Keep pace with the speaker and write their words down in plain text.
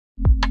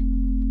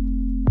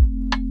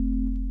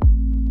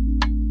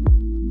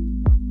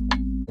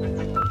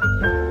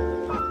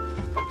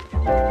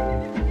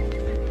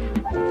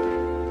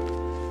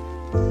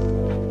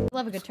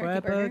love a good turkey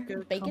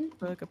burger. Bacon?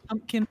 Burger,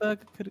 pumpkin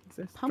burger could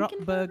exist.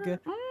 Pumpkin Drop burger.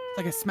 It's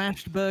like a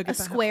smashed burger. A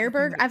square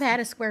burger? I've had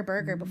a square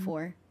burger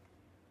before.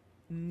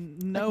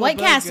 No. Like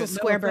White Castle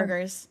square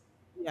burgers.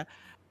 Yeah.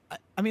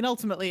 I mean,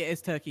 ultimately, it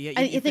is turkey.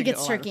 You think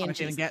it's turkey and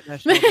cheese. Get there,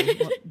 Shelby.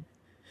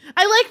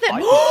 I like that.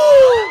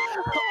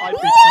 I'd be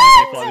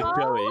fuming if I was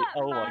Joey.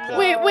 Oh my god.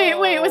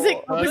 Wait. Was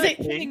it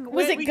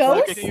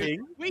Ghost? Burger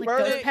King.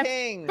 Burger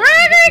King!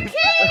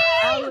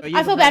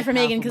 I feel bad for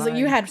Megan because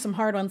you had some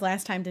hard ones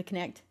last time to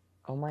connect.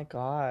 Oh my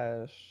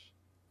gosh.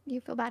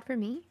 You feel bad for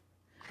me?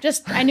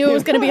 Just, I knew it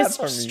was going to be a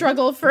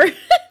struggle for...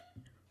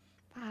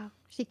 Wow,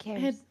 she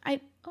cares.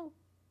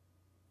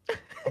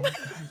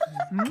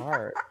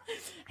 Heart.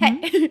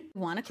 Hey,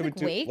 want to click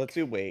wake? Let's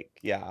do wake,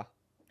 yeah.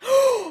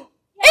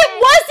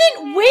 It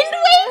wasn't Wind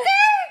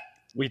Waker?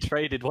 We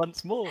traded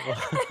once more.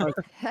 All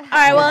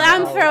right, well,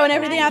 I'm throwing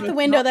everything out the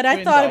window that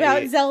I thought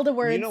about Zelda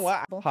words. You know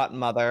what? Hot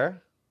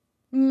mother.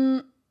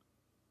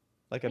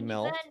 Like a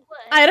MILF.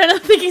 I don't know. I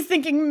think he's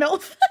thinking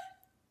MILF.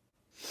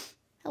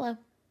 Hello.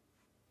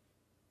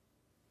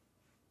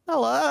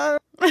 Hello.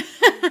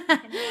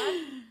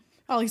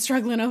 Oh, he's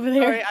struggling over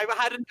there. Sorry,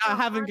 I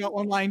haven't got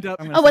one lined up.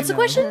 Oh, what's the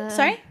question?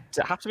 Sorry? Does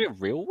it have to be a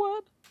real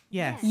word?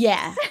 Yes.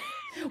 Yeah.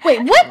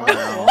 Wait, what?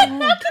 How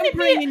can it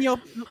be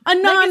a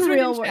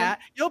non-real word? Chat,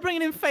 you're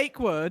bringing in fake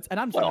words, and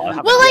I'm just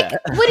well, like,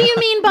 what do you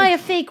mean by a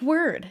fake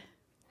word?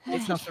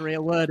 It's not a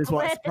real word, is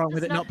what's wrong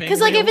with it not being.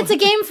 Because, like, if it's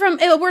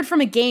a word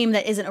from a game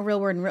that isn't a real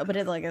word, but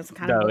it's like it's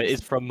kind of. No, it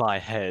is from my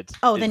head.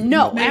 Oh, then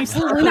no,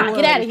 absolutely not.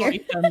 Get out of here.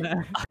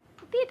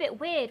 Be a bit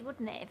weird,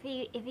 wouldn't it,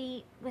 if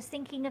he was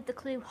thinking of the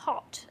clue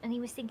hot and he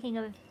was thinking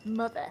of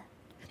mother.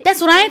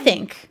 That's what I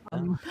think.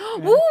 Ooh,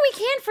 we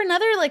can for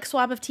another like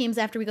swap of teams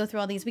after we go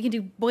through all these. We can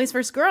do boys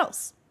versus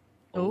girls.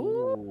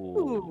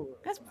 Ooh,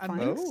 that's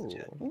fun.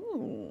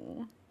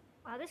 Ooh.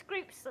 Wow, this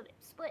group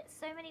split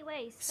so many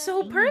ways.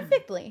 So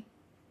perfectly.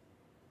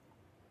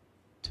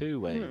 2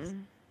 ways.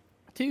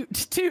 3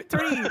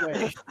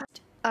 ways.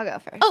 I'll go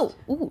first. Oh,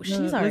 ooh,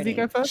 she's already. Lizzie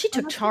go first? She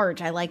took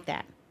charge. I like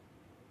that.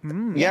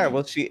 Yeah,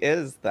 well, she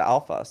is the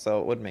alpha,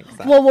 so it would make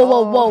sense.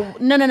 Whoa.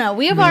 No.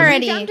 We have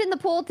already... We jumped in the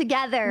pool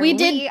together. We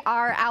did. We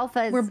are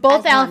alphas. We're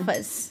both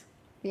alphas.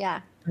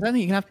 Yeah. I don't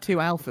think you can have 2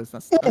 alphas.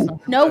 That's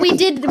not no, we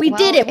did. We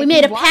did it. We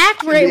made a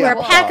pack. We're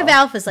a pack of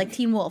alphas, like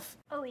Teen Wolf.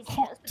 Oh, he's hit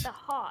us with the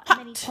hot, and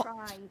then he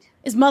tried.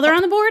 Is Mother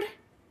on the board?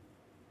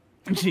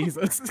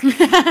 Jesus.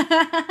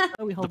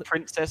 The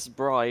Princess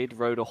Bride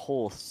rode a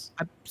horse.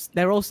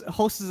 They're also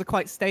horses are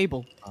quite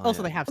stable.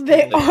 Also, they have.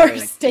 They are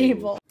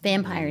stable.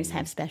 Vampires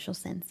have special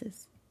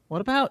senses.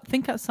 What about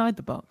think outside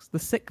the box? The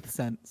 6th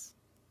sense.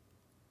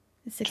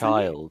 Is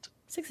Child.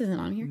 6 isn't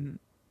on here.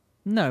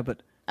 No,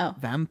 but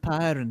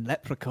vampire and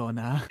leprechaun.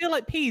 I feel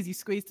like peas you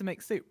squeeze to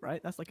make soup,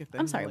 right? That's like a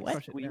thing. I'm sorry, like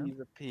what? Squeeze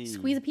a pea.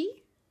 Squeeze a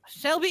pea?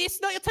 Shelby,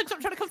 it's not your turn.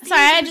 I'm trying to confuse.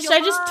 Sorry,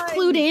 I just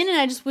clued in and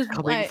I just was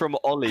coming from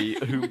Ollie,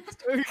 who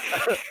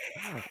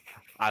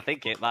I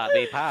think it might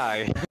be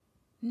pie.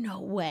 No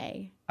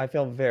way. I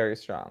feel very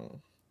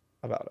strong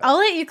about it. I'll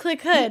let you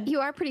click hood. You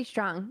are pretty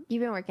strong.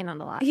 You've been working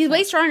on a lot. He's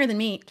way stronger than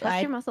me.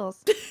 Trust your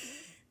muscles.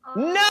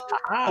 No!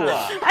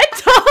 I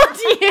told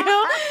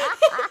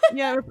you.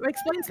 Yeah,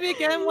 explain to me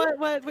again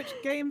which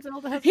games and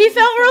all that. He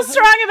felt real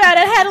strong about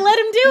it. I had to let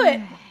him do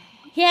it.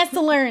 He has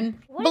to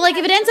learn. But like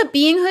if it ends up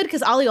being hood,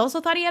 because Ollie also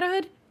thought he had a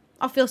hood,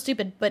 I'll feel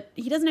stupid, but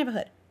he doesn't have a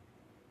hood.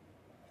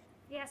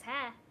 He has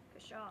hair,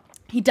 for sure.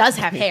 He does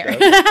have hair.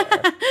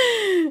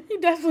 He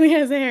definitely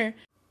has hair.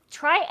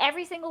 Try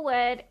every single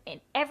word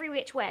in every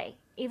which way,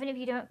 even if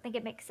you don't think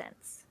it makes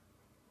sense.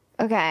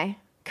 Okay.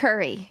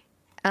 Curry.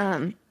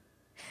 Can't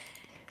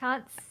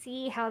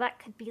see how that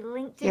could be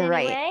linked in You're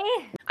any right. way.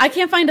 I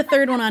can't find a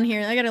third one on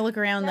here. I gotta look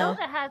around though.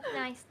 Zelda has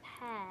nice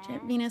hair.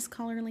 Jet Venus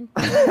collar link.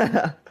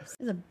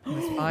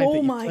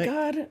 Oh my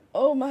god.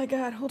 Oh my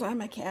god. Hold on,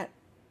 my cat.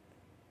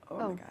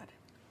 Oh my god.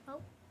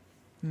 Oh.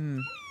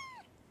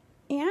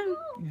 Yeah.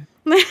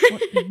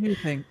 What do you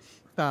think,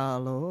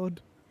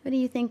 Star-Lord? What do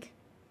you think?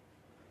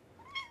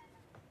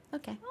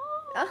 Okay.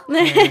 Oh.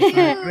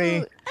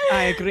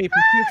 I agree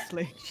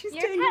profusely.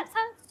 Your cat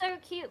sounds so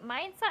cute.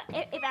 Mine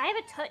if I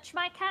ever touch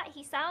my cat,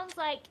 he sounds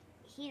like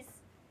he's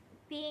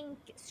being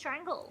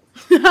strangled.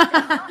 She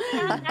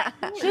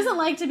doesn't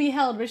like to be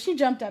held, but she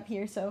jumped up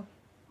here, so.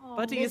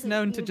 Buddy is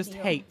known to just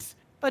hate.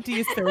 Buddy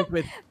is filled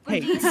with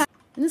hate. Isn't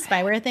this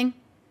spyware a thing?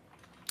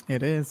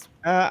 It is.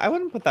 I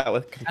wouldn't put that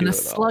with computer, And a though.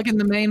 slug in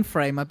the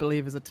mainframe, I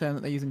believe, is a term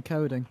that they use in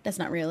coding. That's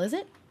not real, is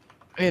it?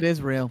 It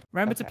is real.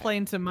 Remember to play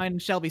into mine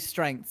and Shelby's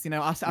strengths, you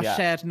know, our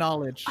shared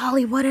knowledge.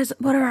 Ollie, what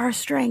are our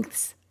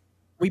strengths?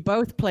 We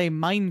both play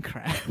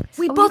Minecraft.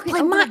 We both play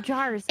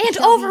jars and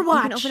Shelby,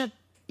 Overwatch.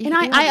 And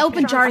I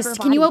open jars.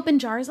 Can you open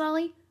jars,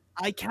 Ollie?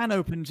 I can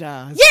open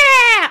jars.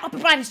 Yeah! Upper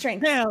body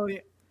strength. Hell yeah.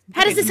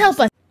 How does this help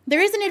us?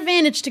 There is an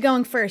advantage to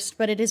going first,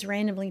 but it is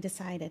randomly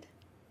decided.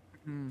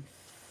 And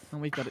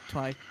we've got it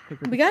twice.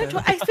 We got it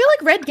twice. I feel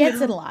like Red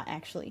gets it a lot,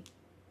 actually.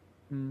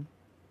 Maybe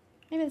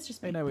it's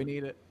just me. I know we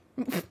need it.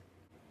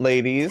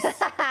 Ladies.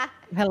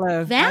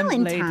 Hello.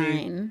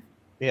 Valentine.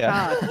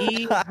 Yeah.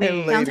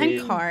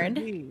 Valentine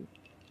card.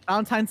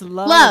 Valentine's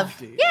love. Love.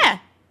 Dude. Yeah.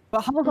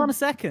 But hold on a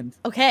second.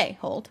 Okay,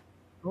 hold.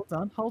 Hold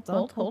on.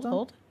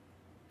 Hold.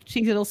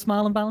 Cheesy little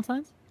smile on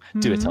Valentine's.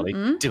 Do it, Ollie.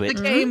 Do it.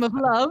 The game of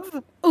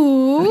love.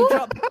 Ooh.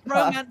 Drop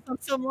romance on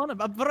someone. A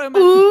bromance.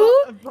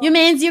 Ooh. Your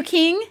man's your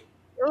king.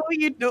 Oh,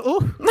 you know.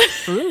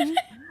 Ooh.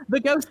 The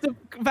ghost of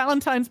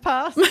Valentine's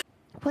past.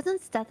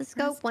 Wasn't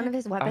stethoscope one of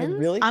his I weapons?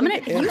 really I'm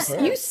think gonna it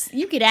is her.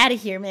 you get out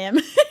of here, ma'am.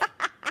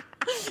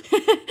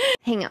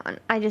 Hang on.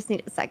 I just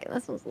need a second.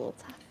 This one's a little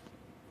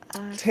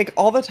tough. Take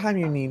all the time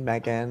you need,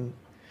 Megan.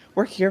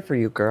 We're here for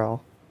you,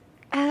 girl.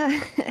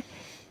 Thank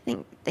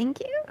you.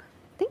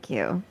 Thank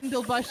you.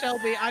 Swindled by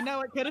Shelby. I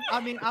know it could have.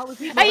 I mean, I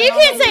was. You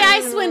can't say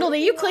I swindled it.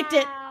 You clicked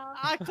it. Wow.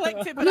 I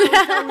clicked it, but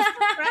I was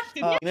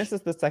distracted. Venus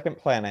is the second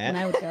planet. And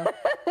I would go.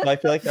 So I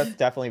feel like that's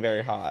definitely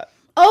very hot.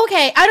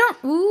 Okay, I don't.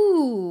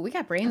 Ooh, we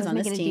got brains I on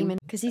was this making a team demon.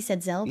 because he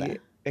said Zelda.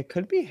 It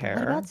could be hair.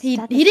 What about He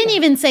stethoscope? didn't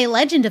even say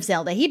Legend of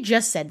Zelda. He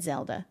just said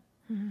Zelda.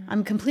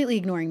 I'm completely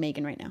ignoring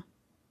Megan right now.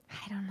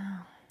 I don't know.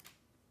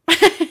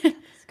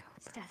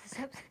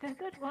 Stethoscope's a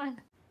good one.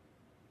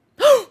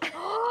 That's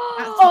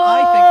what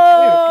I think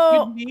too.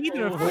 It could be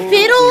neither of them.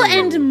 Fiddle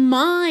and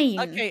mine.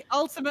 Okay,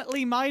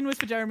 ultimately, mine was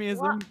for Jeremyism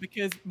What?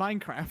 because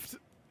Minecraft.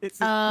 It's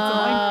a Oh.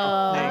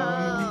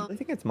 Minecraft thing. I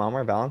think it's Mom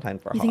or Valentine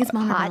for You hot. think it's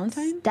Mom or Hot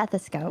Valentine?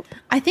 stethoscope.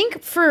 I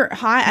think for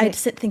hot, I'd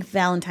think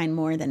Valentine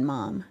more than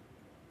Mom.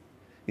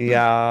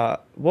 Yeah.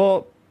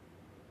 Well,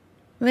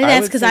 Maybe I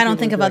that's would because say I he don't would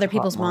think be of like other hot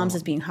people's moms mom.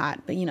 as being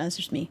hot, but that's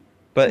just me.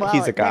 but Well,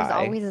 he's a guy.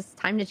 There's always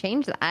time to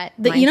change that.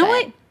 You know mindset.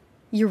 what?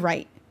 You're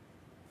right.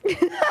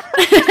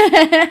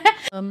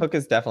 Hook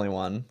is definitely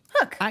one.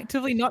 Hook.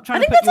 Actively not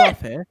trying I to think put you that's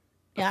off here.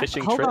 Yeah.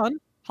 Fishing Hold trip. on.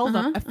 Hold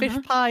on. A fish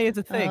pie is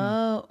a thing.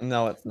 Oh.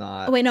 No, it's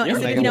not. Oh, wait, no. Yes,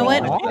 is it, it you know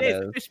is. what? It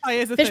is. Fish pie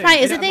is a Fish thing. pie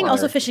is a Yeah. thing.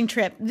 Also, fishing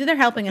trip. They're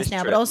helping us Fish now,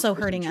 but trip. also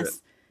Fishing hurting trip.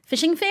 us.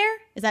 Fishing fair?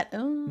 Is that?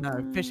 Oh.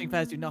 No, fishing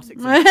fairs do not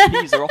exist.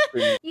 These are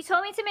often. You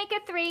told me to make a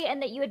 3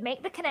 and that you would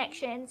make the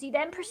connections. You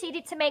then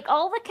proceeded to make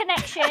all the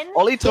connections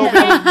Ollie told and me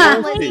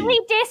then to completely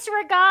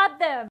disregard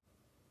them.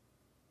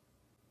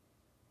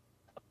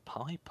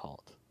 Pie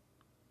pot.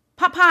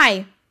 Pot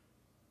pie.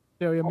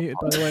 Joe, you're muted,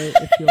 by the way,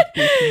 if you're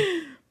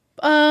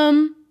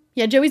speaking.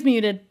 Yeah, Joey's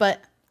muted,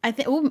 but I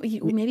think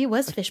maybe it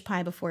was fish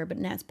pie before, but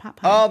now it's pot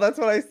pie. Oh, that's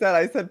what I said.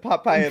 I said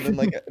pot pie, and then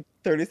like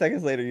 30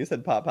 seconds later, you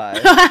said pot pie.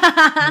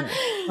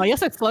 Oh, you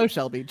said slow,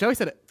 Shelby. Joey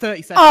said it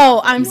 30 seconds.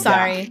 Oh, I'm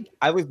sorry.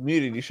 I was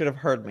muted. You should have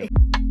heard me.